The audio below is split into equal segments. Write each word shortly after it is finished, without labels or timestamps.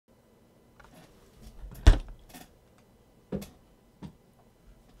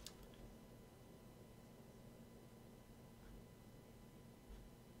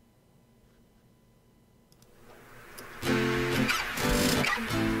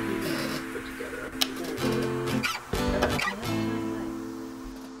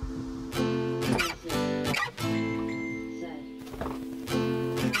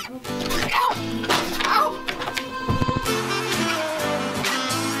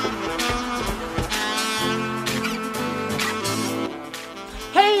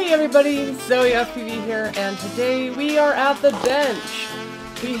everybody, Zoe FPV here, and today we are at the bench.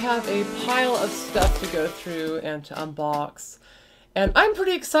 We have a pile of stuff to go through and to unbox, and I'm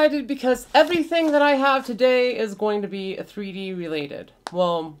pretty excited because everything that I have today is going to be 3D related.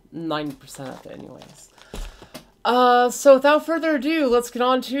 Well, 90% of it anyways. So without further ado, let's get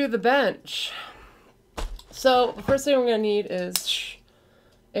on to the bench. So the first thing we're going to need is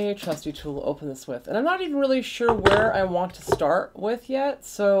a trusty tool to open this with. And I'm not even really sure where I want to start with yet,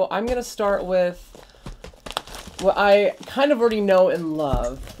 so I'm going to start with what I kind of already know and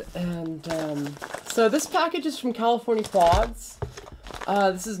love. And so this package is from California Quads.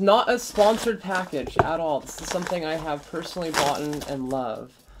 This is not a sponsored package at all. This is something I have personally bought and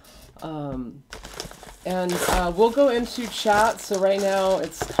love. We'll go into chat, so right now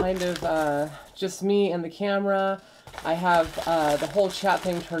it's kind of just me and the camera. I have the whole chat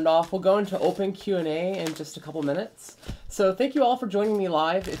thing turned off. We'll go into open Q&A in just a couple minutes. So thank you all for joining me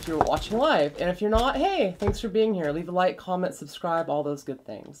live if you're watching live. And if you're not, hey, thanks for being here. Leave a like, comment, subscribe, all those good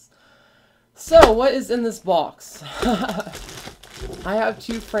things. So what is in this box? I have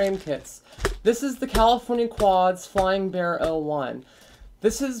two frame kits. This is the California Quads Flying Bear 01.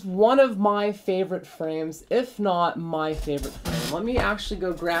 This is one of my favorite frames, if not my favorite frame. Let me actually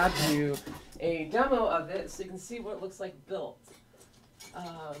go grab you a demo of it so you can see what it looks like built.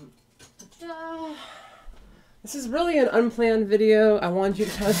 This is really an unplanned video. I wanted you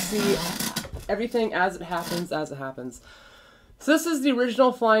to kind of see everything as it happens, So this is the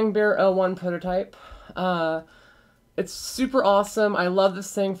original Flying Bear 01 prototype. It's super awesome. I love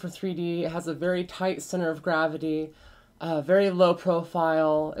this thing for 3D. It has a very tight center of gravity, very low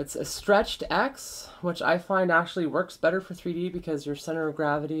profile. It's a stretched X, which I find actually works better for 3D because your center of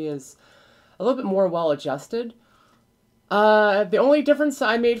gravity is a little bit more well adjusted. The only difference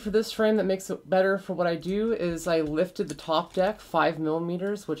I made for this frame that makes it better for what I do is I lifted the top deck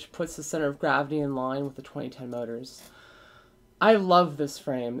 5mm, which puts the center of gravity in line with the 2010 motors. I love this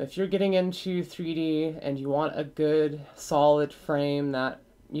frame. If you're getting into 3D and you want a good, solid frame that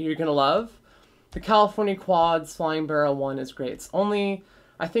you're gonna love, the California Quads Flying Bear 01 is great. It's only,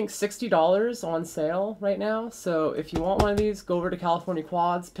 I think, $60 on sale right now. So if you want one of these, go over to California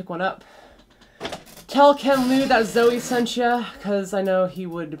Quads, pick one up. Tell Ken Liu that Zoe sent you, because I know he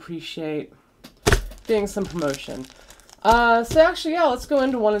would appreciate getting some promotion. So actually, yeah, let's go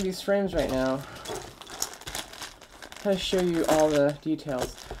into one of these frames right now. Kind of show you all the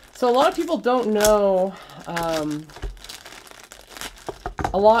details. So a lot of people don't know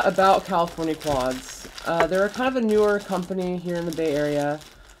a lot about California Quads. They're kind of a newer company here in the Bay Area.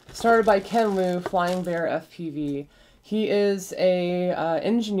 Started by Ken Liu, Flying Bear FPV. He is a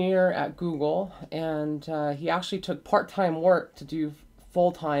engineer at Google, and he actually took part-time work to do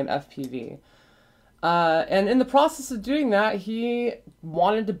full-time FPV. And in the process of doing that, he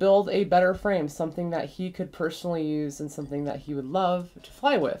wanted to build a better frame, something that he could personally use and something that he would love to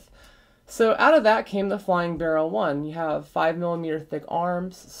fly with. So out of that came the Flying Bear 01. You have 5mm thick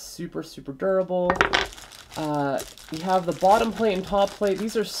arms, super, super durable. You have the bottom plate and top plate.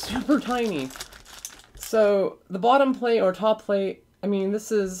 These are super tiny. So the bottom plate or top plate, I mean,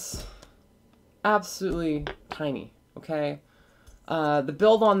 this is absolutely tiny, okay? The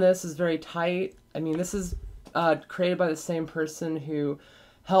build on this is very tight. I mean, this is created by the same person who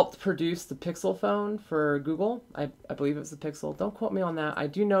helped produce the Pixel phone for Google. I believe it was the Pixel. Don't quote me on that. I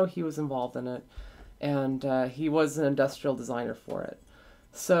do know he was involved in it, and he was an industrial designer for it.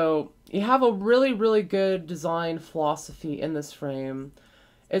 So you have a really, really good design philosophy in this frame.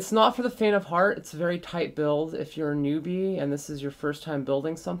 It's not for the faint of heart. It's a very tight build if you're a newbie and this is your first time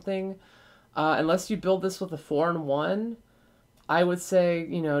building something. Unless you build this with a 4-in-1, I would say,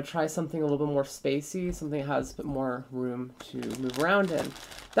 you know, try something a little bit more spacey, something that has a bit more room to move around in.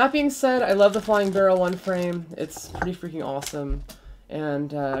 That being said, I love the Flying Bear 01 frame. It's pretty freaking awesome.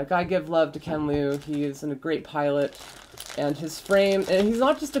 And gotta give love to Ken Liu. He is a great pilot. And his frame, and he's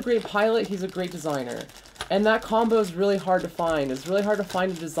not just a great pilot, he's a great designer. And that combo is really hard to find. It's really hard to find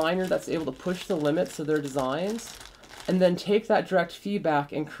a designer that's able to push the limits of their designs and then take that direct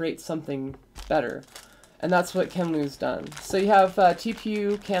feedback and create something better. And that's what Ken Liu's done. So you have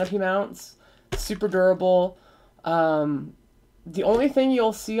TPU canopy mounts, super durable. The only thing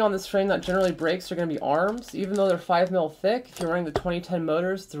you'll see on this frame that generally breaks are going to be arms. Even though they're 5mm thick, if you're running the 2010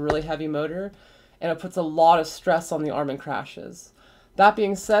 motors, it's a really heavy motor, and it puts a lot of stress on the arm and crashes. That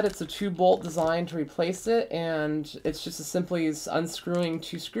being said, it's a 2-bolt design to replace it, and it's just as simply as unscrewing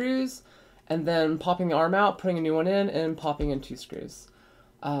 2 screws and then popping the arm out, putting a new one in, and popping in 2 screws.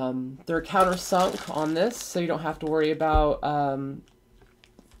 They're countersunk on this, so you don't have to worry about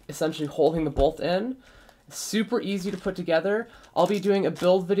essentially holding the bolt in. Super easy to put together. I'll be doing a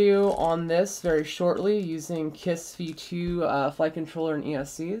build video on this very shortly using KISS V2 flight controller and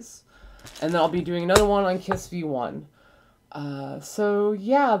ESCs. And then I'll be doing another one on KISS V1. So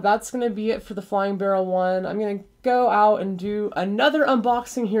yeah, that's going to be it for the Flying Barrel one. I'm going to go out and do another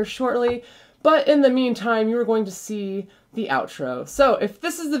unboxing here shortly. But in the meantime, you're going to see the outro. So if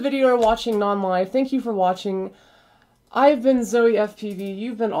this is the video you're watching non-live, thank you for watching. I've been Zoe FPV,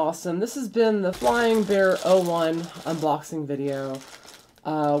 you've been awesome. This has been the Flying Bear 01 unboxing video.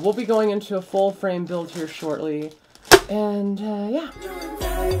 We'll be going into a full frame build here shortly. And, yeah.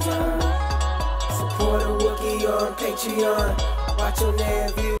 Support a Wookie on Patreon. Watch your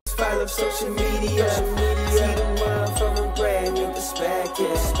damn views, follow social media. See the world from a brand new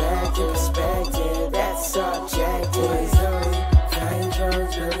perspective. That's subjective. Flying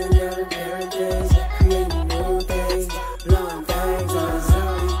drones, building other paradise, creating new things, long things on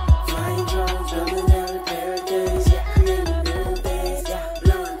Zoe. Flying drones, building other paradise, creating new things,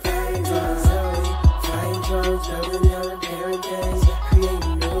 long things on Zoe. Flying drones, building other paradise,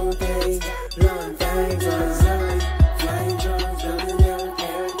 creating new things, long things on Zoe. Flying drones, building other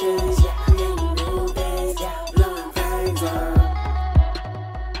paradise, creating new things, long things on.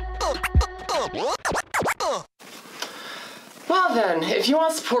 Well then, if you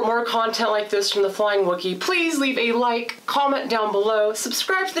want to support more content like this from the Flying Wookie, please leave a like, comment down below,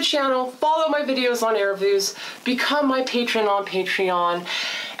 subscribe to the channel, follow my videos on Airviews, become my patron on Patreon,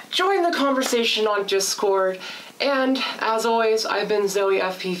 join the conversation on Discord, and as always, I've been Zoe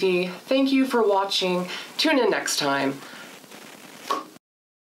FPV. Thank you for watching. Tune in next time.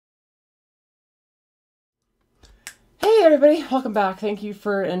 Hey everybody, welcome back. Thank you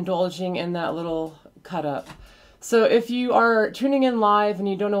for indulging in that little cut up. So if you are tuning in live and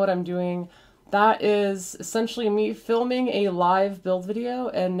you don't know what I'm doing, that is essentially me filming a live build video,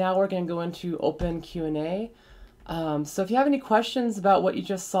 and now we're going to go into open Q&A. So if you have any questions about what you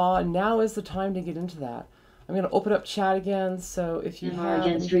just saw, now is the time to get into that. I'm going to open up chat again, so if you have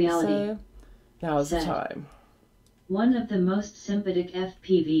anything to say, now is the time. One of the most sympathetic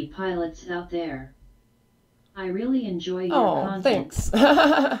FPV pilots out there. I really enjoy your content. Thanks.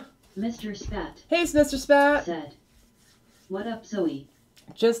 Mr. Spat. Hey, Mr. Spat. Said. What up, Zoe?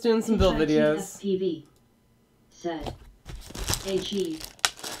 Just doing some build videos. FPV. Said. HE.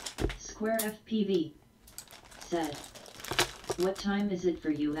 Square FPV. Said. What time is it for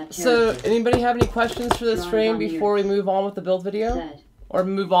you at Terraces? So, anybody have any questions for this frame before we move on with the build video? Said. Or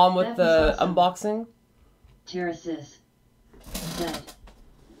move on with the unboxing? Terraces. Said.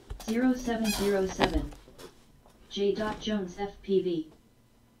 0707. J. Jones FPV.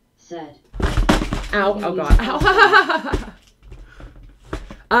 Said. Ow, oh god. Ow.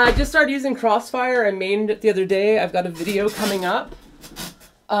 I just started using Crossfire. I made it the other day. I've got a video coming up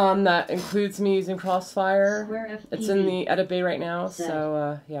that includes me using Crossfire. It's in the edit bay right now,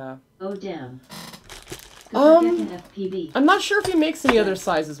 so yeah. Oh damn. I'm not sure if he makes any other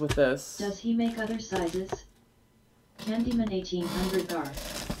sizes with this. Does he make other sizes? Candyman 1800 Gar.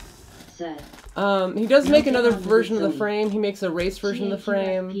 Said. He does make another version of the frame. He makes a race version of the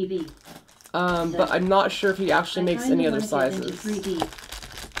frame. But I'm not sure if he actually makes any other sizes.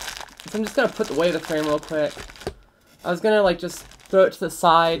 So I'm just gonna put away the frame real quick. I was gonna like just throw it to the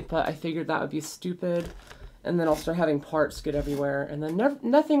side, but I figured that would be stupid. And then I'll start having parts get everywhere, and then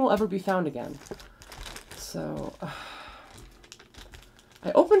nothing will ever be found again. So,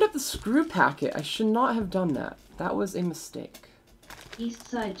 I opened up the screw packet. I should not have done that. That was a mistake.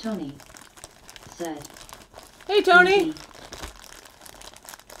 Eastside Tony. Said. Hey, Tony!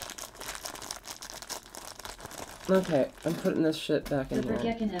 Okay, I'm putting this shit back in here.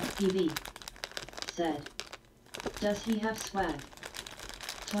 Supergekken FPV. Said. Does he have swag?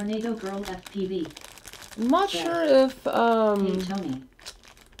 Tornado Girl FPV. I'm not sure if, Hey, Tony.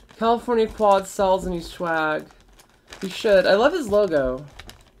 California Quad sells any swag. He should. I love his logo.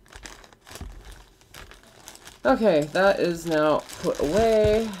 Okay, that is now put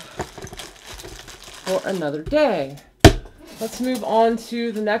away for another day. Let's move on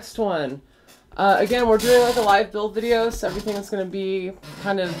to the next one. Again, we're doing like a live build video, so everything is going to be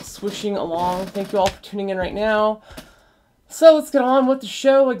kind of swooshing along. Thank you all for tuning in right now. So let's get on with the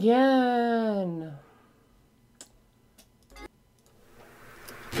show again.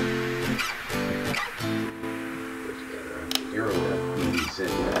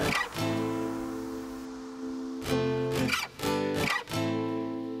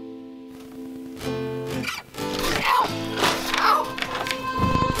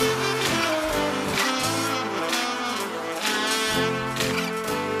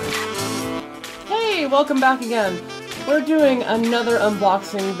 Welcome back again. We're doing another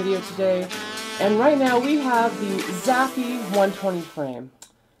unboxing video today, And right now we have the Zappy 120 frame.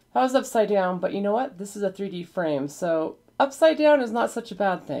 That was upside down, but you know what? This is a 3D frame, so upside down is not such a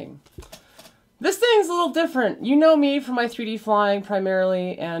bad thing. This thing's a little different. You know me from my 3D flying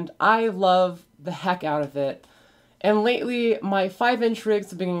primarily, and I love the heck out of it. And lately, my 5-inch rigs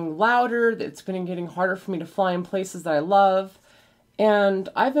have been getting louder, it's been getting harder for me to fly in places that I love. And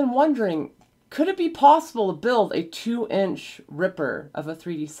I've been wondering, could it be possible to build a 2-inch ripper of a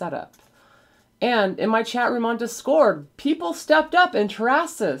 3D setup? And in my chat room on Discord, people stepped up, and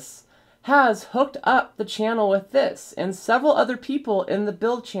Terrasis has hooked up the channel with this. And several other people in the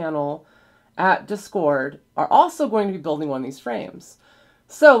build channel at Discord are also going to be building one of these frames.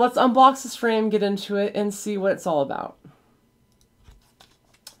 So let's unbox this frame, get into it, and see what it's all about.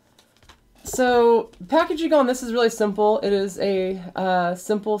 So packaging on this is really simple. It is a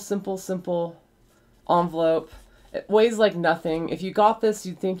simple envelope. It weighs like nothing. If you got this,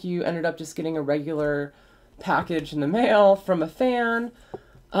 you'd think you ended up just getting a regular package in the mail from a fan.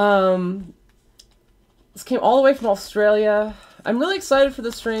 This came all the way from Australia. I'm really excited for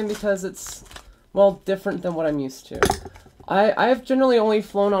this frame because it's, well, different than what I'm used to. I've generally only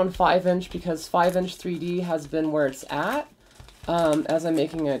flown on 5-inch because 5-inch 3D has been where it's at, as I'm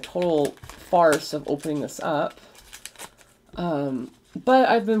making a total farce of opening this up. But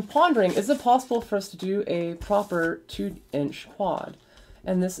I've been pondering, is it possible for us to do a proper 2-inch quad?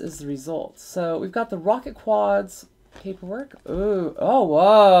 And this is the result. So we've got the rocket quads paperwork. Ooh, oh,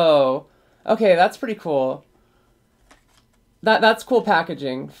 whoa. Okay, that's pretty cool. That's cool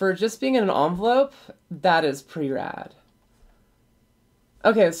packaging. For just being in an envelope, that is pretty rad.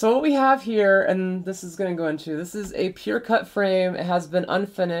 Okay, so what we have here, and this is going to go into, this is a pure cut frame. It has been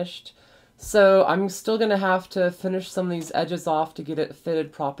unfinished. So I'm still going to have to finish some of these edges off to get it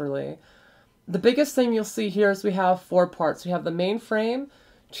fitted properly. The biggest thing you'll see here is we have 4 parts. We have the main frame,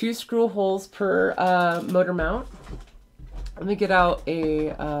 2 screw holes per motor mount. Let me get out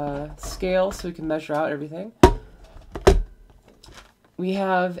a scale so we can measure out everything. We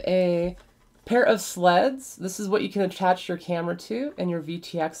have a pair of sleds. This is what you can attach your camera to and your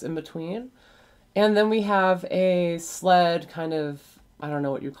VTX in between. And then we have a sled kind of, I don't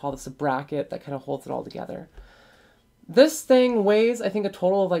know what you call this, a bracket that kind of holds it all together. This thing weighs, I think, a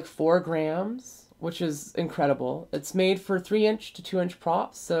total of like 4 grams, which is incredible. It's made for 3-inch to 2-inch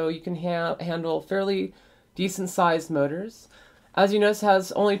props, so you can handle fairly decent sized motors. As you notice, it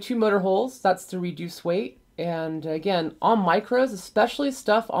has only 2 motor holes. That's to reduce weight. And again, on micros, especially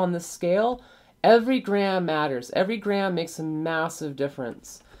stuff on this scale, every gram matters. Every gram makes a massive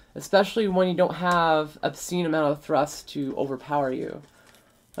difference, especially when you don't have an obscene amount of thrust to overpower you.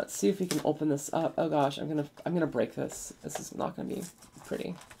 Let's see if we can open this up. Oh gosh, I'm gonna break this. This is not gonna be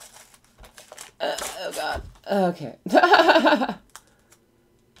pretty. Oh god. Okay.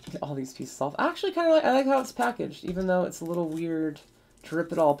 Get all these pieces off. I actually kind of like, I like how it's packaged, even though it's a little weird to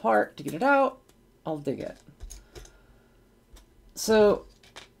rip it all apart to get it out. I'll dig it. So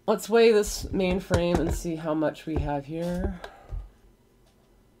let's weigh this main frame and see how much we have here.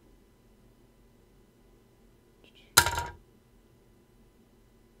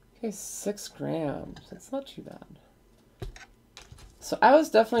 Okay, 6 grams. That's not too bad. So I was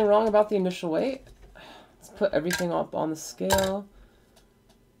definitely wrong about the initial weight. Let's put everything up on the scale.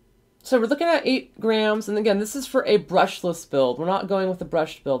 So we're looking at 8 grams, and again, this is for a brushless build. We're not going with a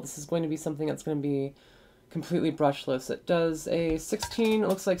brushed build. This is going to be something that's going to be completely brushless. It does a 16, it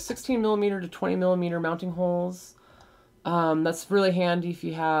looks like 16 millimeter to 20 millimeter mounting holes. That's really handy if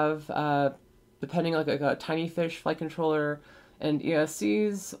you have, depending like a tiny fish flight controller and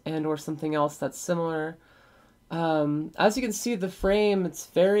ESCs and or something else that's similar. As you can see, the frame, it's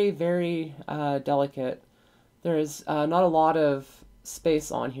very, very delicate. There's not a lot of space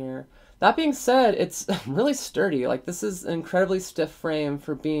on here. That being said, it's really sturdy. Like, this is an incredibly stiff frame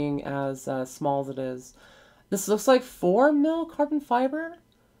for being as small as it is. This looks like 4 mil carbon fiber.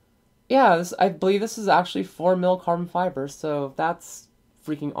 Yeah, I believe this is actually 4 mil carbon fiber, so that's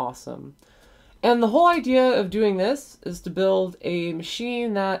freaking awesome. And the whole idea of doing this is to build a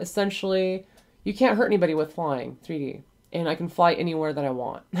machine that essentially you can't hurt anybody with flying 3D, and I can fly anywhere that I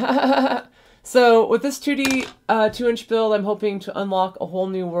want. So with this 2D 2-inch build, I'm hoping to unlock a whole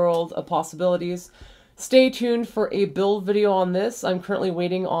new world of possibilities. Stay tuned for a build video on this. I'm currently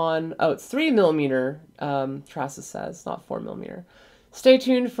waiting on, oh, it's 3 millimeter, Tracis says, not 4 millimeter. Stay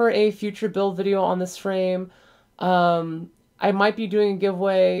tuned for a future build video on this frame. I might be doing a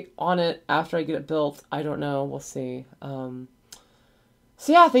giveaway on it after I get it built. I don't know. We'll see. So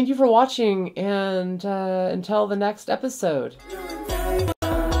yeah, thank you for watching, and until the next episode.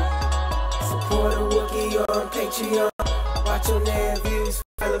 Support a Wookiee on Patreon. Watch on their views.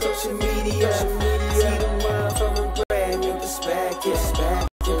 Follow social media.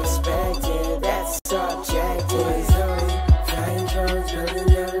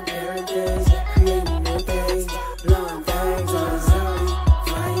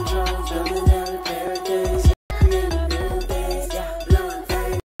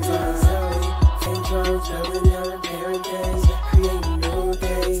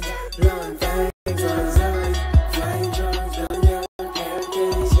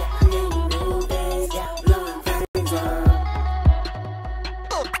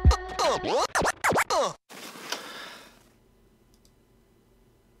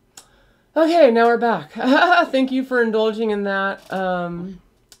 Okay, now we're back. Thank you for indulging in that. I'm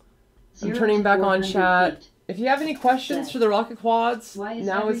turning back on chat. If you have any questions for the rocket quads, now is the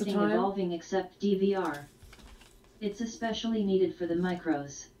time. Why is everything evolving except DVR? It's especially needed for the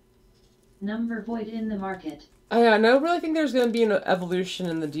micros. Number void in the market. Yeah, I don't really think there's going to be an evolution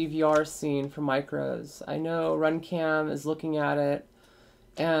in the DVR scene for micros. I know RunCam is looking at it,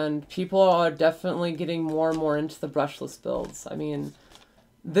 and people are definitely getting more and more into the brushless builds. I mean,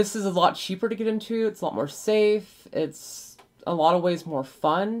 this is a lot cheaper to get into. It's a lot more safe. It's a lot of ways more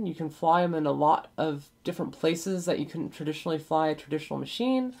fun. You can fly them in a lot of different places that you couldn't traditionally fly a traditional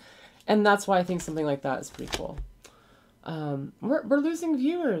machine, and that's why I think something like that is pretty cool. We're losing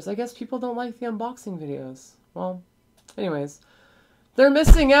viewers. I guess people don't like the unboxing videos. Well, anyways, they're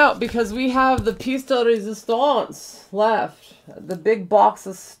missing out because we have the piece de resistance left. The big box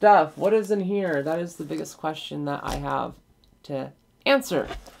of stuff. What is in here? That is the biggest question that I have to answer.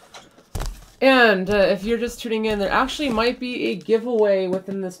 And if you're just tuning in, there actually might be a giveaway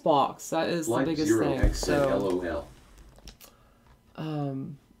within this box. That is the biggest thing. So,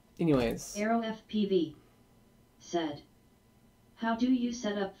 anyways. Aero FPV said, how do you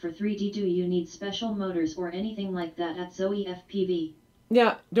set up for 3D? Do you need special motors or anything like that at Zoe FPV?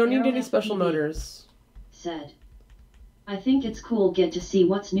 Yeah, don't need any special motors. Said, I think it's cool, get to see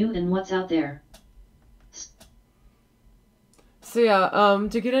what's new and what's out there. So yeah,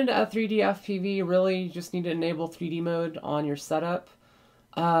 to get into a 3D FPV, you really just need to enable 3D mode on your setup.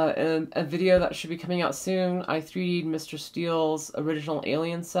 And a video that should be coming out soon, I 3D'd Mr. Steele's original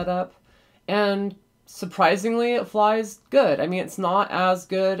Alien setup, and surprisingly, it flies good. I mean, it's not as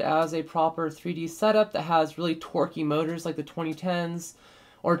good as a proper 3D setup that has really torquey motors like the 2010s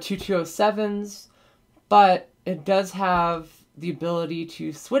or 2207s, but it does have the ability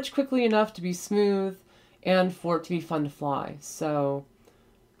to switch quickly enough to be smooth and for it to be fun to fly. So,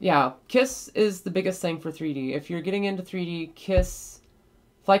 yeah, KISS is the biggest thing for 3D. If you're getting into 3D, KISS,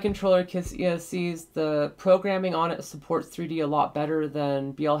 Flight Controller, KISS ESCs, the programming on it supports 3D a lot better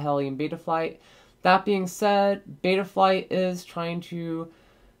than BL Heli and Betaflight. That being said, Betaflight is trying to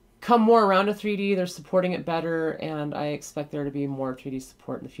come more around to 3D. They're supporting it better, and I expect there to be more 3D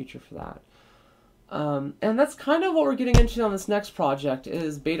support in the future for that. And that's kind of what we're getting into on this next project,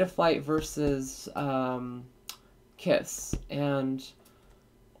 is Betaflight versus KISS. And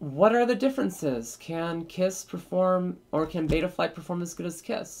what are the differences? Can KISS perform, or can Betaflight perform as good as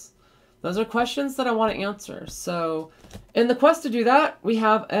KISS? Those are questions that I want to answer. So in the quest to do that, we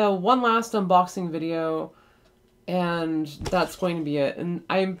have one last unboxing video, and that's going to be it. And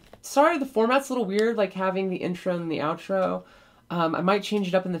I'm sorry the format's a little weird, like having the intro and the outro. I might change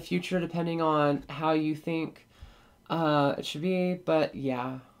it up in the future depending on how you think it should be, but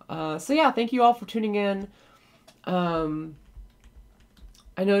yeah. So yeah, thank you all for tuning in. I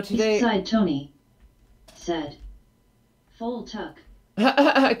know today... Eastside Tony said, full tuck.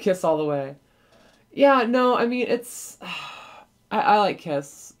 KISS all the way. Yeah, no, I mean, it's... I like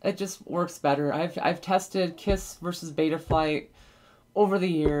KISS. It just works better. I've tested KISS versus Betaflight over the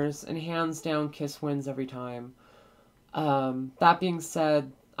years, and hands down, KISS wins every time. That being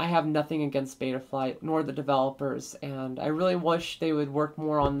said, I have nothing against Betaflight, nor the developers, and I really wish they would work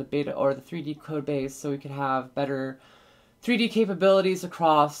more on the beta or the 3D code base so we could have better 3D capabilities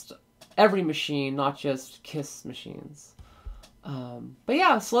across every machine, not just KISS machines. But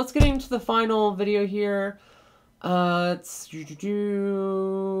yeah, so let's get into the final video here. Let's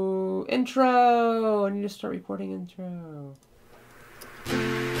do intro. I need to start recording intro.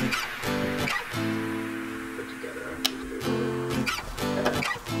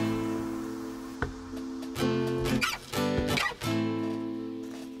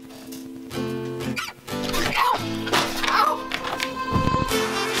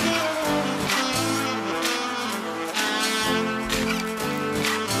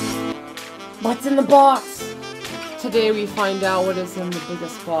 What's in the box? Today we find out what is in the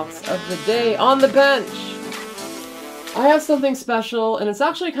biggest box of the day on the bench. I have something special, and it's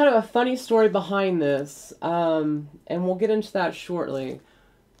actually kind of a funny story behind this, and we'll get into that shortly.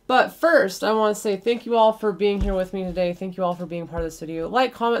 But first, I want to say thank you all for being here with me today. Thank you all for being part of this video.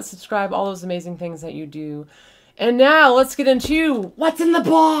 Like, comment, subscribe, all those amazing things that you do. And now, let's get into what's in the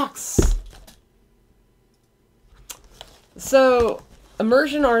box! So...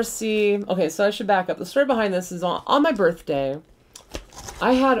 Immersion RC, okay, so I should back up. The story behind this is on my birthday,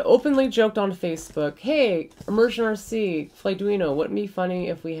 I had openly joked on Facebook, hey, Immersion RC, Flyduino, wouldn't it be funny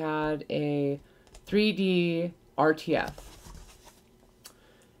if we had a 3D RTF?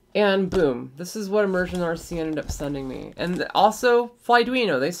 And boom, this is what Immersion RC ended up sending me. And also,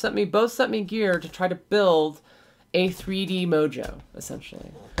 Flyduino, both sent me gear to try to build a 3D Mojo, essentially.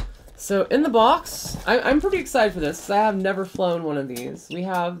 So in the box, I'm pretty excited for this because I have never flown one of these. We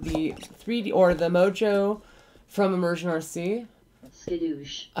have the 3D or the Mojo from Immersion RC.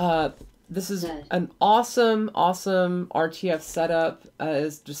 Skadoosh. This is an awesome RTF setup.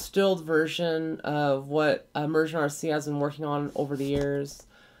 It's a distilled version of what Immersion RC has been working on over the years.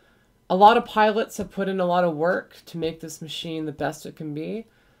 A lot of pilots have put in a lot of work to make this machine the best it can be.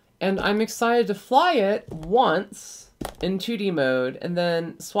 And I'm excited to fly it once in 2D mode and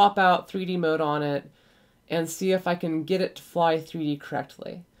then swap out 3D mode on it and see if I can get it to fly 3D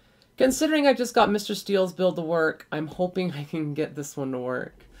correctly. Considering I just got Mr. Steele's build to work, I'm hoping I can get this one to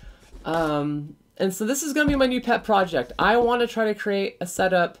work. And so this is going to be my new pet project. I want to try to create a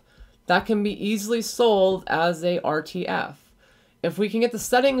setup that can be easily sold as a RTF. If we can get the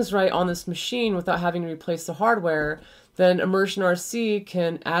settings right on this machine without having to replace the hardware, then Immersion RC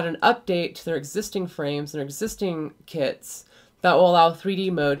can add an update to their existing frames and their existing kits that will allow 3D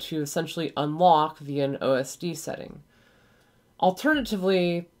mode to essentially unlock via an OSD setting.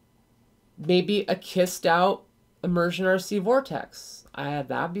 Alternatively, maybe a kissed out Immersion RC Vortex.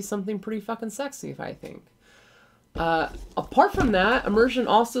 That'd be something pretty fucking sexy, I think. Apart from that, Immersion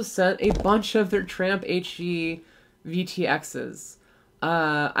also sent a bunch of their Tramp HV VTXs.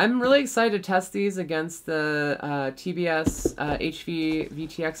 I'm really excited to test these against the TBS HV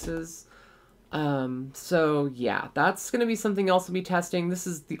VTXs. So yeah, that's going to be something else we'll be testing. This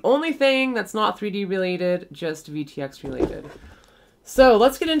is the only thing that's not 3D related, just VTX related. So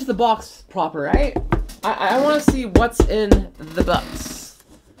let's get into the box proper, right? I want to see what's in the box.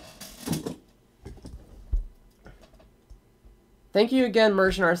 Thank you again,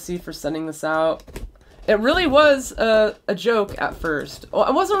 Immersion RC, for sending this out. It really was a joke at first. Well,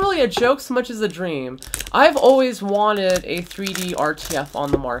 it wasn't really a joke so much as a dream. I've always wanted a 3D RTF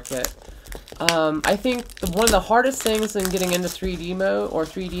on the market. I think one of the hardest things in getting into 3D mode or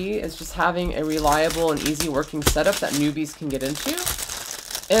 3D is just having a reliable and easy working setup that newbies can get into.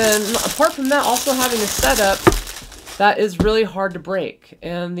 And apart from that, also having a setup that is really hard to break.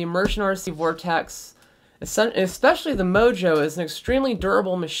 And the Immersion RC Vortex, especially the Mojo, is an extremely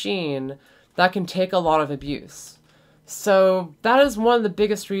durable machine that can take a lot of abuse. So that is one of the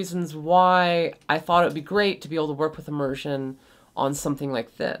biggest reasons why I thought it would be great to be able to work with Immersion on something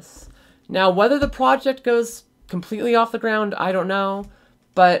like this. Now, whether the project goes completely off the ground, I don't know,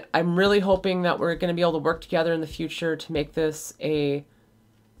 but I'm really hoping that we're going to be able to work together in the future to make this a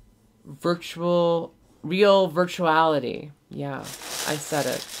real virtuality. Yeah, I said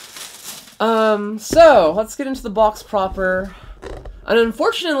it. So let's get into the box proper. And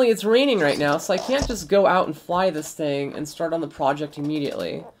unfortunately, it's raining right now, so I can't just go out and fly this thing and start on the project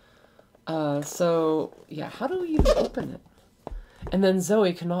immediately. So, yeah, how do we even open it? And then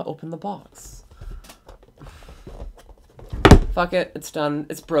Zoe cannot open the box. Fuck it, it's done.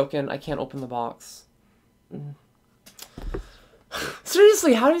 It's broken. I can't open the box.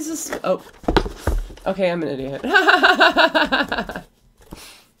 Seriously, how does this... Oh. Okay, I'm an idiot.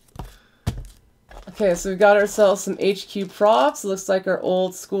 Okay, so we got ourselves some HQ props. It looks like our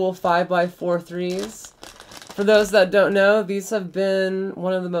old school 5x43s. For those that don't know, these have been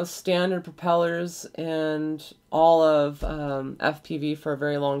one of the most standard propellers in all of FPV for a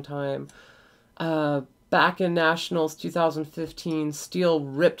very long time. Back in Nationals 2015, Steel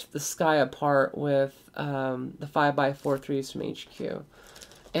ripped the sky apart with the 5x43s from HQ.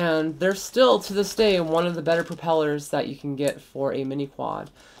 And they're still, to this day, one of the better propellers that you can get for a mini quad.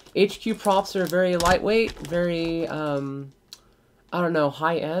 HQ props are very lightweight, very, I don't know,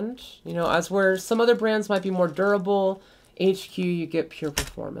 high-end. You know, as where some other brands might be more durable, HQ, you get pure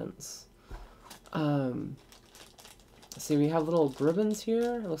performance. See, we have little ribbons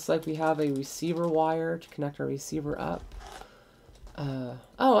here. It looks like we have a receiver wire to connect our receiver up.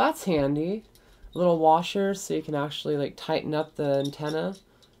 Oh, that's handy. A little washer so you can actually, like, tighten up the antenna.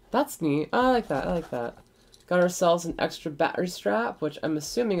 That's neat. Oh, I like that. I like that. Got ourselves an extra battery strap, which I'm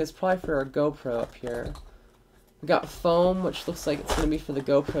assuming is probably for our GoPro up here. We got foam, which looks like it's going to be for the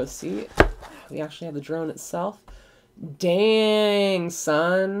GoPro seat. We actually have the drone itself. Dang,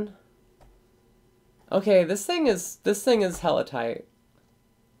 son. Okay, this thing is hella tight.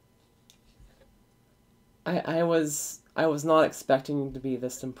 I was not expecting to be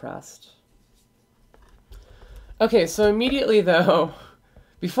this impressed. Okay, so immediately though,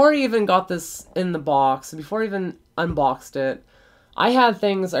 before I even got this in the box, before I even unboxed it, I had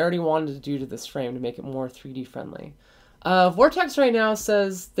things I already wanted to do to this frame to make it more 3D friendly. Vortex right now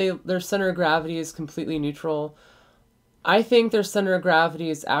says their center of gravity is completely neutral. I think their center of gravity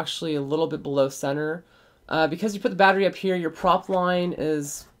is actually a little bit below center. Because you put the battery up here, your prop line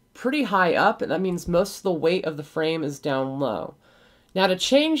is pretty high up, and that means most of the weight of the frame is down low. Now to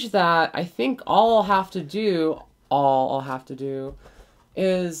change that, I think all I'll have to do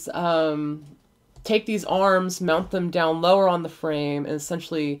is take these arms, mount them down lower on the frame, and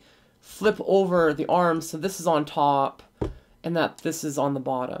essentially flip over the arms so this is on top and that this is on the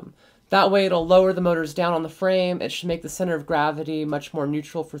bottom. That way it'll lower the motors down on the frame. It should make the center of gravity much more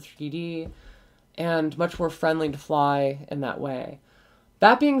neutral for 3D and much more friendly to fly in that way.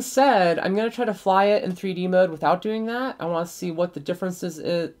 That being said, I'm going to try to fly it in 3D mode without doing that. I want to see what the differences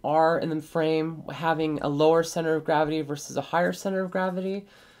are in the frame, having a lower center of gravity versus a higher center of gravity.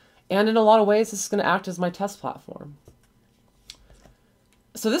 And in a lot of ways, this is going to act as my test platform.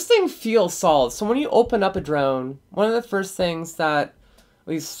 So this thing feels solid. So when you open up a drone, one of the first things that, at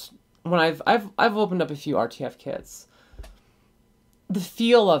least when I've opened up a few RTF kits, the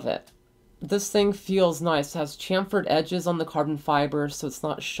feel of it. This thing feels nice. It has chamfered edges on the carbon fiber, so it's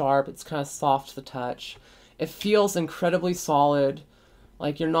not sharp. It's kind of soft to the touch. It feels incredibly solid,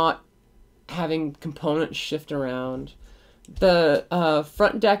 like you're not having components shift around. The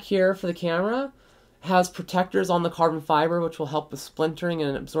front deck here for the camera has protectors on the carbon fiber, which will help with splintering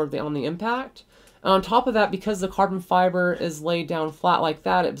and absorb on the impact. And on top of that, because the carbon fiber is laid down flat like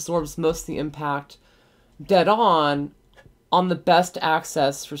that, it absorbs most of the impact dead on the best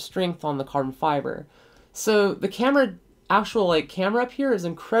access for strength on the carbon fiber. So the camera, actual camera up here is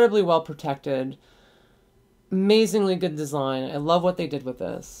incredibly well protected. Amazingly good design. I love what they did with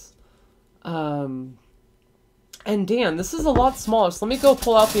this. And Dan, this is a lot smaller. So let me go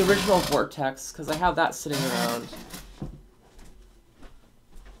pull out the original Vortex because I have that sitting around.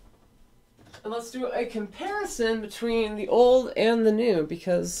 And let's do a comparison between the old and the new,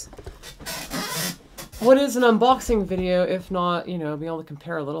 because what is an unboxing video if not, being able to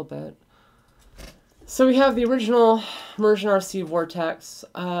compare a little bit. So we have the original Immersion RC Vortex.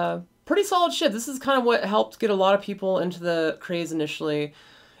 Pretty solid shit. This is kind of what helped get a lot of people into the craze initially.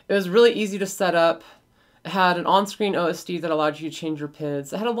 It was really easy to set up. It had an on-screen OSD that allowed you to change your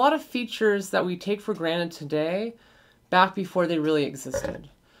PIDs. It had a lot of features that we take for granted today, back before they really existed.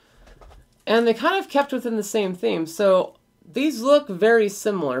 And they kind of kept within the same theme. So these look very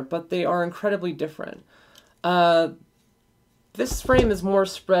similar, but they are incredibly different. This frame is more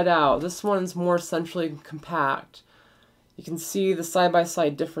spread out. This one's more centrally compact. You can see the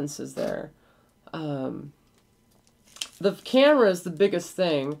side-by-side differences there. The camera is the biggest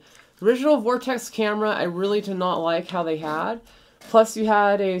thing. The original Vortex camera, I really did not like how they had. Plus, you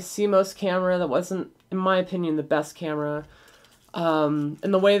had a CMOS camera that wasn't, in my opinion, the best camera. And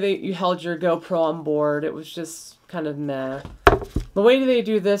the way that you held your GoPro on board, it was just kind of meh. The way they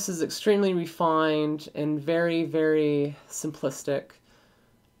do this is extremely refined and very, very simplistic.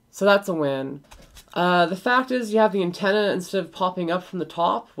 So that's a win. The fact is you have the antenna instead of popping up from the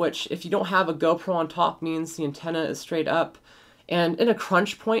top, which if you don't have a GoPro on top means the antenna is straight up. And in a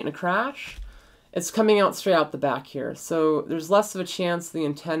crunch point in a crash, it's coming out straight out the back here. So there's less of a chance the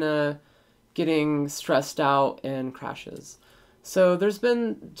antenna getting stressed out and crashes. So there's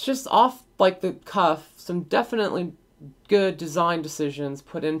been, just off like the cuff, some definitely good design decisions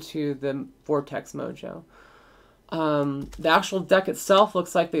put into the Vortex Mojo. The actual deck itself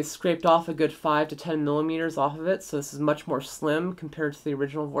looks like they scraped off a good 5 to 10 millimeters off of it, so this is much more slim compared to the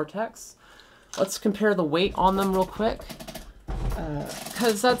original Vortex. Let's compare the weight on them real quick,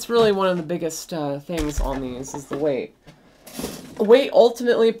 because that's really one of the biggest things on these is the weight. The weight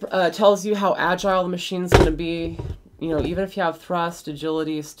ultimately tells you how agile the machine's going to be. Even if you have thrust,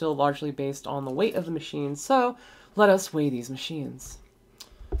 agility is still largely based on the weight of the machine. So let us weigh these machines.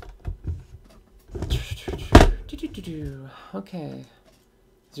 Okay,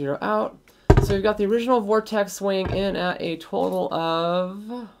 0 out. So we've got the original Vortex weighing in at a total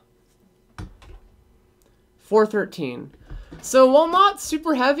of 413. So while not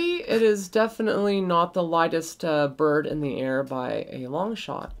super heavy, it is definitely not the lightest bird in the air by a long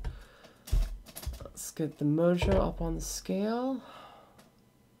shot. Let's get the Mojo up on the scale.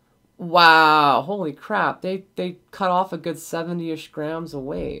 Wow, holy crap. They cut off a good 70-ish grams of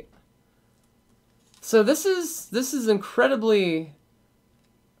weight. So this is incredible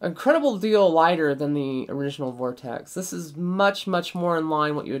deal lighter than the original Vortex. This is much, much more in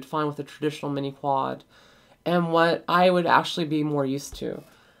line what you would find with a traditional mini quad and what I would actually be more used to.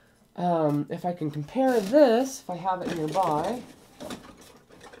 If I can compare this, if I have it nearby.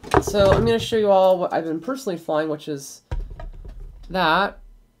 So I'm going to show you all what I've been personally flying, which is that.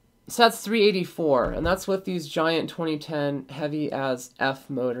 So that's 384, and that's with these giant 2010 heavy as F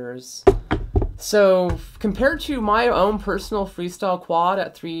motors. So compared to my own personal freestyle quad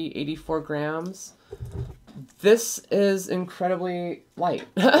at 384 grams, this is incredibly light.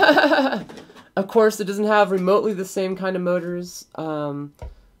 Of course, it doesn't have remotely the same kind of motors.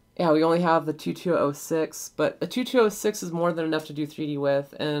 Yeah, we only have the 2206, but a 2206 is more than enough to do 3D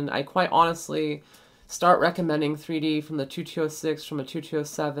with, and I quite honestly start recommending 3D from the 2206, from a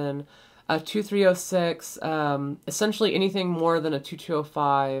 2207, a 2306, essentially anything more than a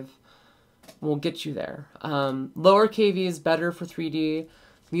 2205 will get you there. Lower KV is better for 3D.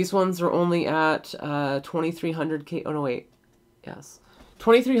 These ones are only at 2300 K. Oh no, wait. Yes,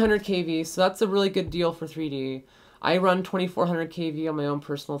 2300 kV. So that's a really good deal for 3D. I run 2400 kV on my own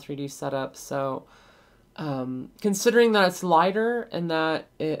personal 3D setup. So considering that it's lighter and that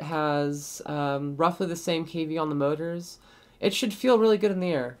it has roughly the same kV on the motors, it should feel really good in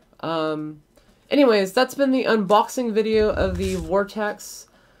the air. Anyways, that's been the unboxing video of the Vortex.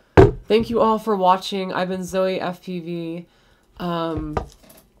 Thank you all for watching. I've been Zoe FPV.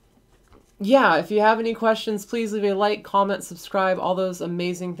 Yeah, if you have any questions, please leave a like, comment, subscribe, all those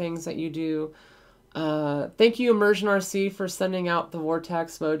amazing things that you do. Thank you, Immersion RC, for sending out the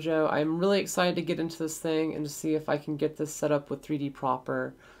Vortex Mojo. I'm really excited to get into this thing and to see if I can get this set up with 3D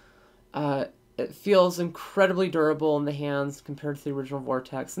proper. It feels incredibly durable in the hands compared to the original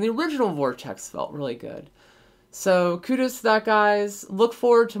Vortex. And the original Vortex felt really good. So kudos to that, guys. Look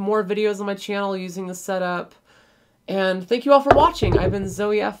forward to more videos on my channel using the setup. And thank you all for watching. I've been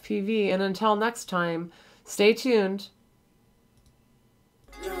Zoe FPV, and until next time, stay tuned.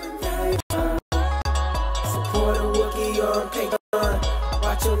 Support a Wookiee on Patreon.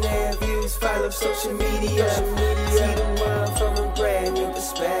 Watch your land views, follow social media. See the world from a brand new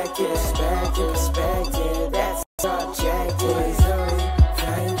perspective. That's objective.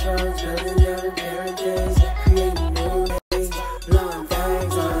 Flying drones, building out paradise, creating new things. Long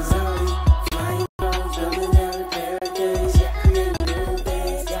things on Zoe. Flying drones, building out paradise, creating new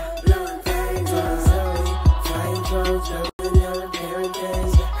things. Long things on Zoe. Flying drones, building out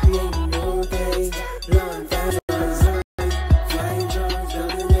paradise, creating new things. Long things on Zoe. Flying drones,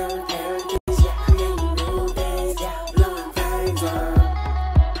 building out paradise, creating new things. Long things on.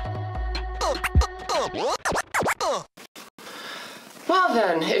 Well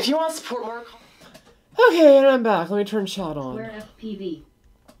then, if you want to support more... Okay, and I'm back. Let me turn chat on. Square FPV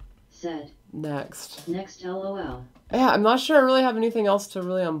said. Next. Next LOL. Yeah, I'm not sure I really have anything else to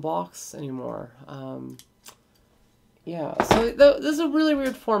really unbox anymore. Yeah, so this is a really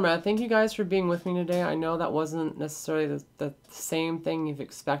weird format. Thank you guys for being with me today. I know that wasn't necessarily the same thing you've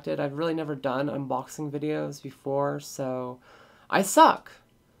expected. I've really never done unboxing videos before, so I suck.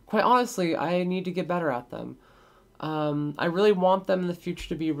 Quite honestly, I need to get better at them. I really want them in the future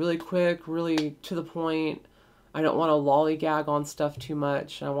to be really quick, really to the point. I don't want to lollygag on stuff too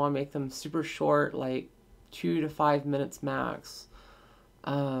much. I want to make them super short, like 2 to 5 minutes max.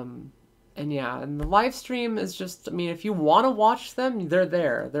 And yeah, and the live stream is just, I mean, if you want to watch them, they're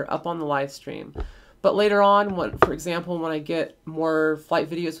there. They're up on the live stream. But later on, for example, when I get more flight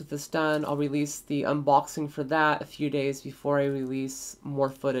videos with this done, I'll release the unboxing for that a few days before I release more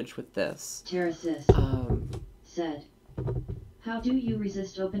footage with this. Terrasis said, how do you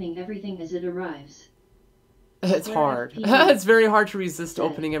resist opening everything as it arrives? It's hard. FPV It's very hard to resist said,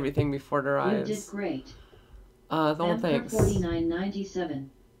 opening everything before it arrives. You did great. Thanks. 4997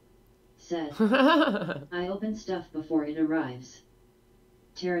 said, I open stuff before it arrives.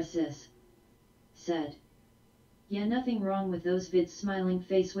 Terrasis said, yeah, nothing wrong with those vids, smiling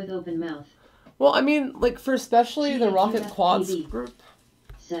face with open mouth. Well, I mean, like, for especially the Rocket GFPV Quads group.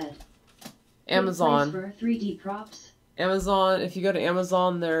 Said, Amazon. for 3D props. Amazon, if you go to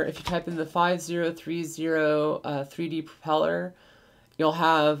Amazon, there, if you type in the 5030 3D propeller, you'll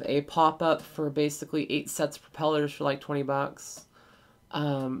have a pop-up for basically 8 sets of propellers for like 20 bucks.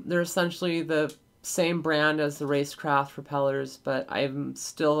 They're essentially the same brand as the Racecraft propellers, but I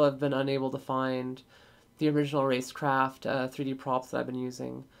still have been unable to find the original Racecraft 3D props that I've been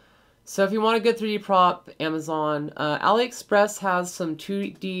using. So if you want a good 3D prop, Amazon. AliExpress has some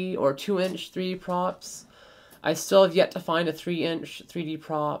 2D or 2-inch 3D props. I still have yet to find a 3-inch 3D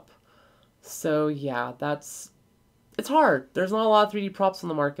prop. So yeah, it's hard. There's not a lot of 3D props on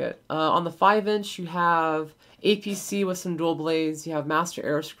the market. On the 5-inch, you have APC with some dual blades. You have Master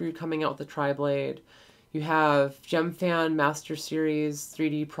Aeroscrew coming out with the tri-blade. You have GemFan Master Series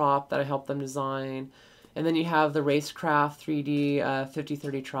 3D prop that I helped them design. And then you have the Racecraft 3D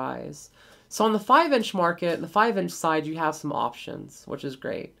 5030 tries. So on the 5-inch market, the 5-inch side, you have some options, which is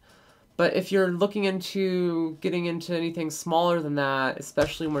great. But if you're looking into getting into anything smaller than that,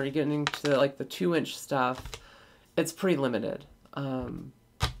 especially when you're getting into like the 2-inch stuff, it's pretty limited. Yeah,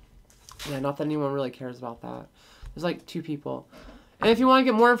 not that anyone really cares about that. There's like 2 people. And if you want to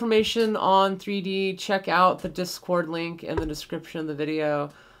get more information on 3D, check out the Discord link in the description of the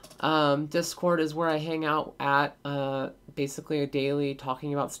video. Discord is where I hang out at, basically a daily,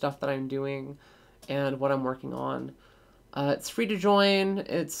 talking about stuff that I'm doing and what I'm working on. It's free to join.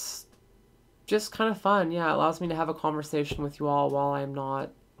 It's just kind of fun. Yeah, it allows me to have a conversation with you all while I'm not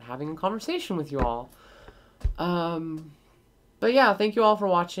having a conversation with you all. But yeah, thank you all for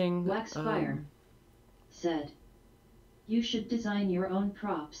watching. Waxfire said, "You should design your own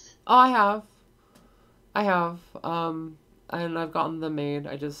props." Oh, I have, and I've gotten them made.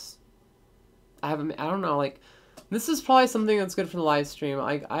 I haven't, I don't know, like, this is probably something that's good for the live stream.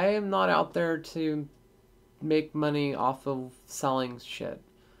 I am not out there to make money off of selling shit.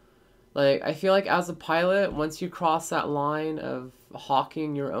 Like, I feel like as a pilot, once you cross that line of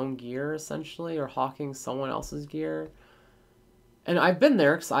hawking your own gear, essentially, or hawking someone else's gear, and I've been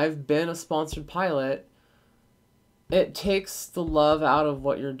there because I've been a sponsored pilot, it takes the love out of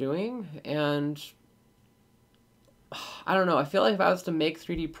what you're doing, and I don't know, I feel like if I was to make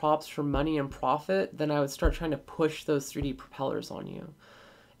 3D props for money and profit, then I would start trying to push those 3D propellers on you.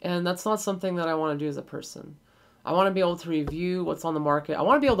 And that's not something that I want to do as a person. I want to be able to review what's on the market. I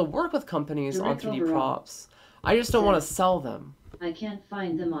want to be able to work with companies on 3D props. I just don't want to sell them. I can't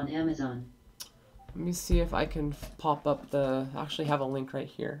find them on Amazon. Let me see if I can pop up the... I actually have a link right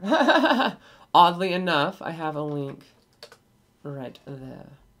here. Oddly enough, I have a link right there.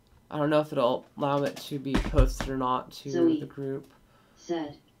 I don't know if it'll allow it to be posted or not to the group.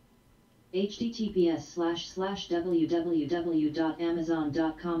 Said,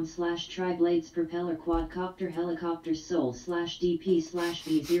 https://www.amazon.com/triblades propeller quadcopter helicopter soul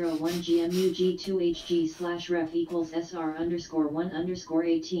 /dp/v01gmu-g2hg/ref equals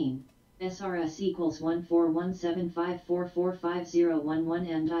sr_1_18 SRS equals 14175445011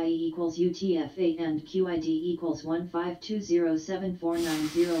 and IE equals UTF-8 and QID equals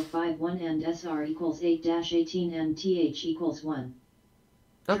 1520749051 and SR equals 8-18 and TH equals 1.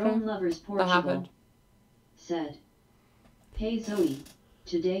 Okay, Drone Lovers Portugal said, "Hey Zoe,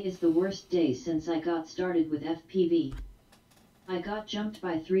 today is the worst day since I got started with FPV. I got jumped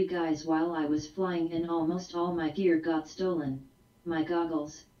by 3 guys while I was flying and almost all my gear got stolen. My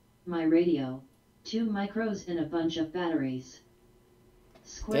goggles, my radio, 2 micros and a bunch of batteries."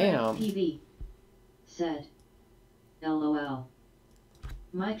 Square FPV said, "LOL."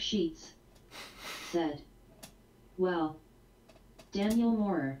 Mike Sheets said, "Well." Daniel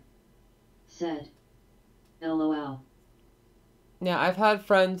Moorer said, "LOL." Yeah, I've had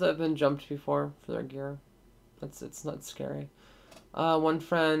friends that have been jumped before for their gear. It's not scary. One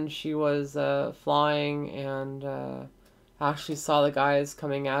friend, she was flying and actually saw the guys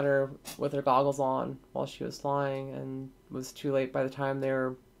coming at her with their goggles on while she was flying, and was too late by the time they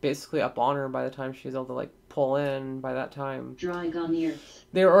were basically up on her. By the time she was able to like pull in, by that time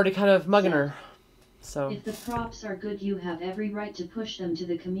they were already kind of mugging her. So if the props are good, you have every right to push them to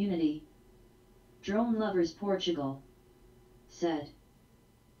the community. Drone Lovers Portugal said,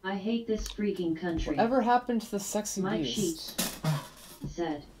 "I hate this freaking country." Whatever happened to the sexy Mike beast? Sheets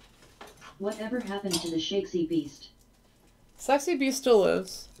said, "Whatever happened to the Shakesy beast?" Sexy beast still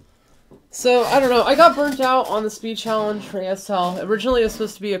lives. So, I don't know. I got burnt out on the speed challenge for ASL. Originally, it was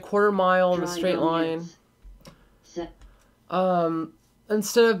supposed to be a 1/4 mile in a straight line.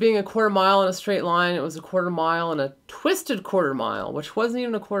 Instead of being a 1/4 mile in a straight line, it was a 1/4 mile and a twisted 1/4 mile, which wasn't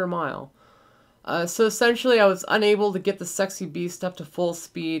even a 1/4 mile. So essentially, I was unable to get the sexy beast up to full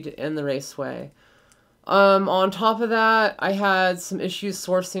speed in the raceway. On top of that, I had some issues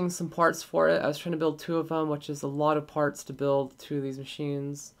sourcing some parts for it. I was trying to build 2 of them, which is a lot of parts to build 2 of these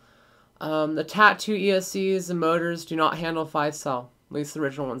machines. The Tat2 ESCs and motors do not handle 5-cell. At least the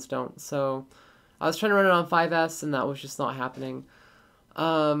original ones don't. So I was trying to run it on 5S, and that was just not happening.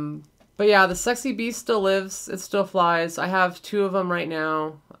 But yeah, the sexy beast still lives. It still flies. I have 2 of them right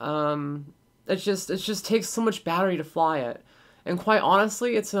now. It just takes so much battery to fly it. And quite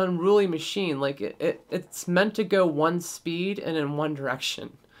honestly, it's an unruly machine. Like, it's meant to go one speed and in one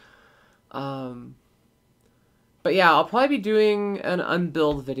direction. But yeah, I'll probably be doing an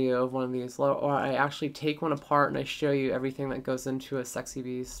unbuild video of one of these, or I actually take one apart and I show you everything that goes into a sexy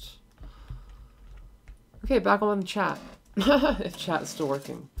beast. Okay, back on the chat. If chat's still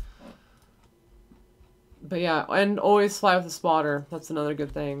working. But yeah, and always fly with a spotter. That's another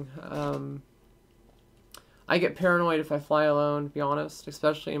good thing. I get paranoid if I fly alone, to be honest,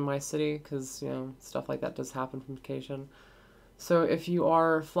 especially in my city, because, you know, stuff like that does happen from occasion. So if you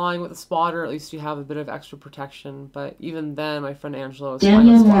are flying with a spotter, at least you have a bit of extra protection. But even then, my friend Angelo was flying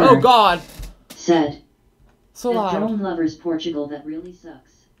with a spotter. Oh, God! Said, so loud. Drone Lovers Portugal, that really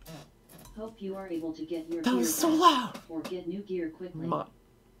sucks. Hope you are able to get your that gear was so back, loud! or get new gear quickly.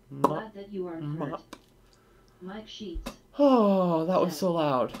 Glad that you aren't hurt. Mike Sheets Oh, that was so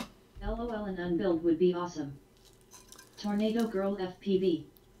loud. LOL, an unbuild would be awesome. Tornado Girl FPV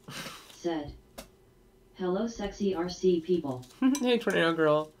said, hello sexy RC people. Hey, Tornado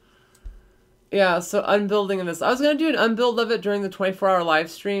Girl. Yeah, so unbuilding of this. I was going to do an unbuild of it during the 24-hour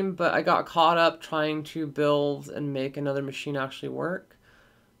live stream, but I got caught up trying to build and make another machine actually work.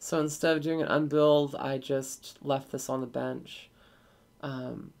 So instead of doing an unbuild, I just left this on the bench.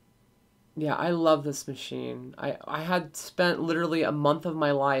 Yeah, I love this machine. I had spent literally a month of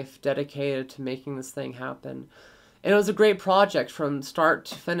my life dedicated to making this thing happen. And it was a great project from start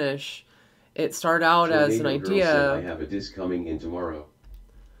to finish. It started out as an idea. Girl said, I have a disc coming in tomorrow.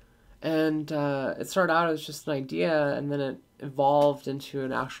 And it started out as just an idea, and then it evolved into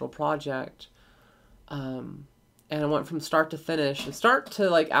an actual project. And it went from start to finish, and start to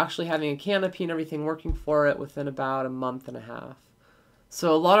like actually having a canopy and everything working for it within about a month and a half.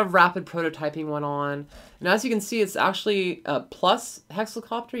 So a lot of rapid prototyping went on. And as you can see, it's actually a plus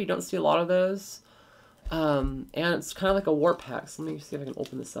hexacopter. You don't see a lot of those. And it's kind of like a warp hex. Let me see if I can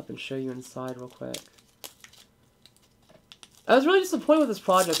open this up and show you inside real quick. I was really disappointed with this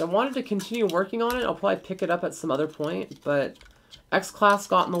project. I wanted to continue working on it. I'll probably pick it up at some other point, but X-Class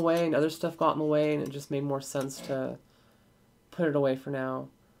got in the way and other stuff got in the way, and it just made more sense to put it away for now.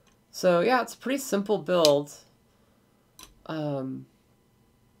 So yeah, it's a pretty simple build. I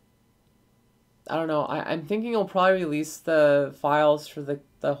don't know. I'm thinking I'll probably release the files for the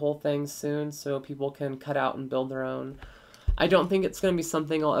whole thing soon so people can cut out and build their own. I don't think it's going to be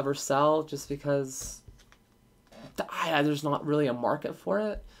something I'll ever sell just because there's not really a market for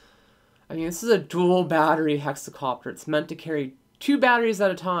it. I mean, this is a dual battery hexacopter. It's meant to carry 2 batteries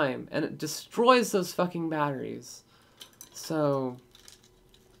at a time, and it destroys those fucking batteries. So,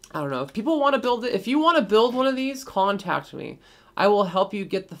 I don't know. If people want to build it, if you want to build one of these, contact me. I will help you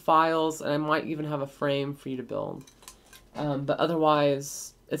get the files, and I might even have a frame for you to build. But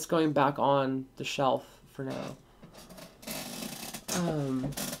otherwise, it's going back on the shelf for now.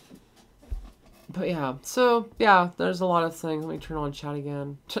 But yeah, so yeah, there's a lot of things. Let me turn on chat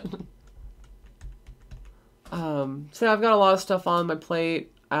again. So I've got a lot of stuff on my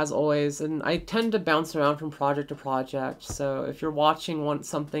plate, as always, and I tend to bounce around from project to project. So if you're watching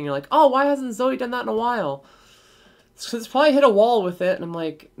something, you're like, oh, why hasn't Zoe done that in a while? It's probably hit a wall with it, and I'm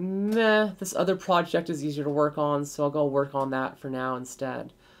like, meh, this other project is easier to work on, so I'll go work on that for now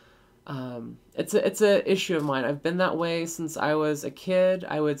instead. It's a issue of mine. I've been that way since I was a kid.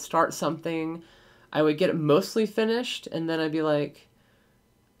 I would start something, I would get it mostly finished, and then I'd be like,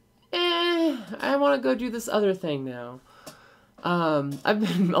 I want to go do this other thing now. I've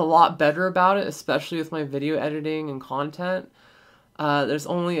been a lot better about it, especially with my video editing and content. There's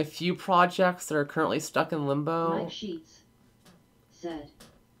only a few projects that are currently stuck in limbo. Mike Sheets said,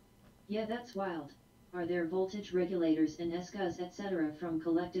 yeah, that's wild. Are there voltage regulators and ESCAs, etc. from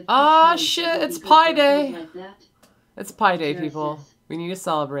collective... Ah, shit, it's Pi Day. Like that? It's Pi Day, people. We need to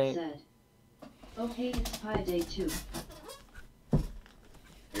celebrate. Said, okay, it's Pi Day too.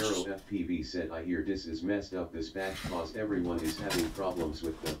 Arrow FPV said, I hear this is messed up. This batch cause everyone is having problems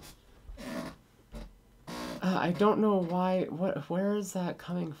with them. I don't know why. Where is that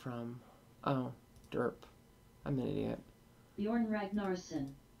coming from? Oh, derp. I'm an idiot. Bjorn Ragnarsson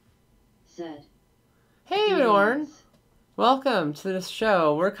said, hey, Bjorn. Welcome to this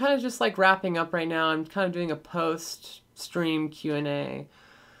show. We're kind of just like wrapping up right now. I'm kind of doing a post-stream Q&A.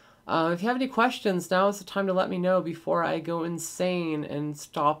 If you have any questions, now is the time to let me know before I go insane and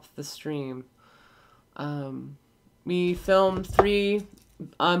stop the stream. We filmed 3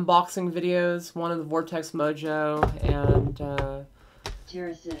 unboxing videos, one of the Vortex Mojo, and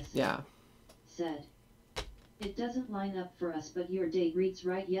Terrasis yeah. Said, it doesn't line up for us, but your date reads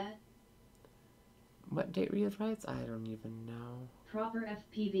right yet? What date reads right? I don't even know. Proper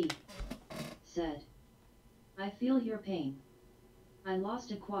FPV said, I feel your pain. I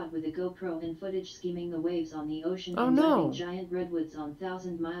lost a quad with a GoPro and footage skimming the waves on the ocean and diving giant redwoods on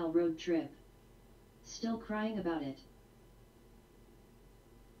 1,000-mile road trip. Still crying about it.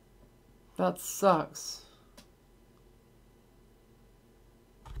 That sucks.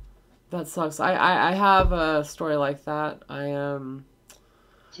 That sucks. I have a story like that. I am...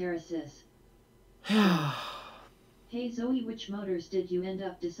 Terrasis. Hey Zoe, which motors did you end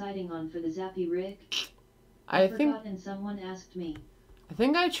up deciding on for the Zappy rig? I forgot and someone asked me. I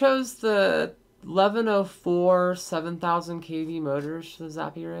think I chose the 1104 7000 kV motors for the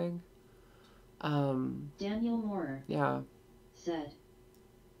Zappy rig. Daniel Moorer. Yeah. Said,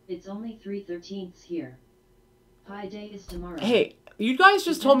 it's only 3/13 here. Pi Day is tomorrow. Hey, you guys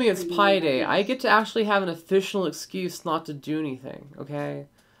just told me it's Pi Day. I get to actually have an official excuse not to do anything, okay?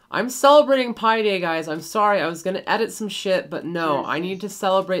 I'm celebrating Pi Day, guys. I'm sorry. I was going to edit some shit, but no. I need to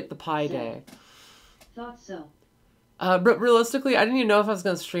celebrate the Pi Day. Thought so. But realistically, I didn't even know if I was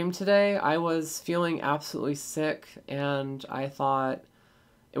going to stream today. I was feeling absolutely sick, and I thought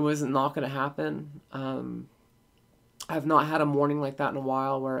it was not going to happen. I've not had a morning like that in a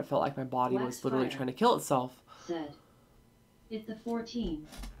while where it felt like my body was literally trying to kill itself. Said. Hit the 14.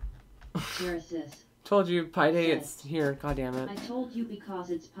 Terraces. Told you, Pi Day, it's here. God damn it. I told you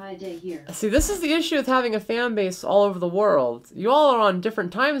because it's Pi Day here. See, this is the issue with having a fan base all over the world. You all are on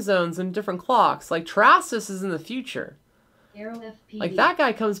different time zones and different clocks. Like, Tracis is in the future. Arrow FPV. Like, that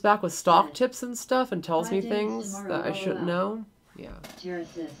guy comes back with stock Said. tips and stuff and tells me Pi Day is things tomorrow, that I shouldn't know. Yeah.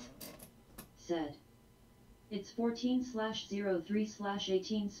 Terraces. Said. It's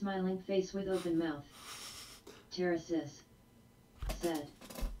 14/03/18 smiling face with open mouth. Terraces. Said.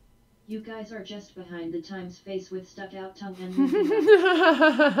 You guys are just behind the times face with stuck out tongue and moving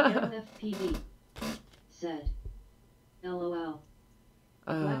mouth. Arrow FPV. Said. LOL.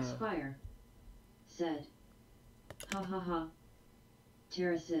 Wax fire. Said. Ha ha ha.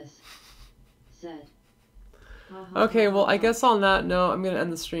 Terraces. Said. Ha, ha, Okay, ha, well, ha, I ha. guess on that note, I'm going to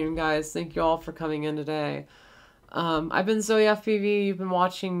end the stream, guys. Thank you all for coming in today. I've been Zoe FPV. You've been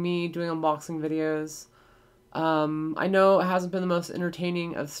watching me doing unboxing videos. I know it hasn't been the most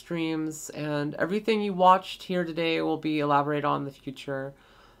entertaining of streams, and everything you watched here today will be elaborated on in the future.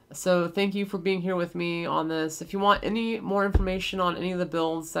 So thank you for being here with me on this. If you want any more information on any of the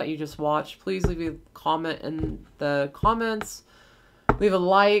builds that you just watched, please leave a comment in the comments. Leave a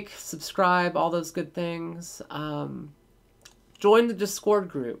like, subscribe, all those good things. Join the Discord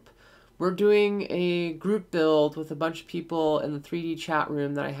group. We're doing a group build with a bunch of people in the 3D chat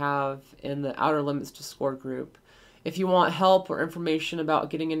room that I have in the Outer Limits Discord group. If you want help or information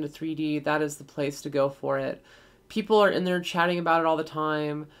about getting into 3D, that is the place to go for it. People are in there chatting about it all the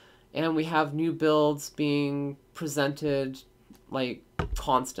time, and we have new builds being presented, like,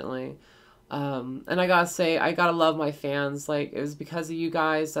 constantly. And I gotta say, I gotta love my fans. Like, it was because of you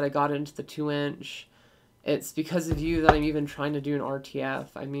guys that I got into the 2-inch. It's because of you that I'm even trying to do an RTF.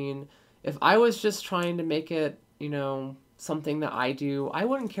 I mean, if I was just trying to make it, you know, something that I do, I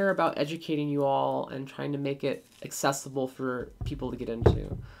wouldn't care about educating you all and trying to make it accessible for people to get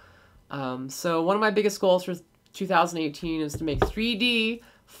into. So one of my biggest goals for 2018 is to make 3D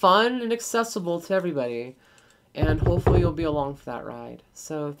fun and accessible to everybody. And hopefully you'll be along for that ride.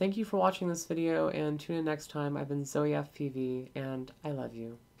 So thank you for watching this video, and tune in next time. I've been Zoe FPV, and I love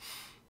you.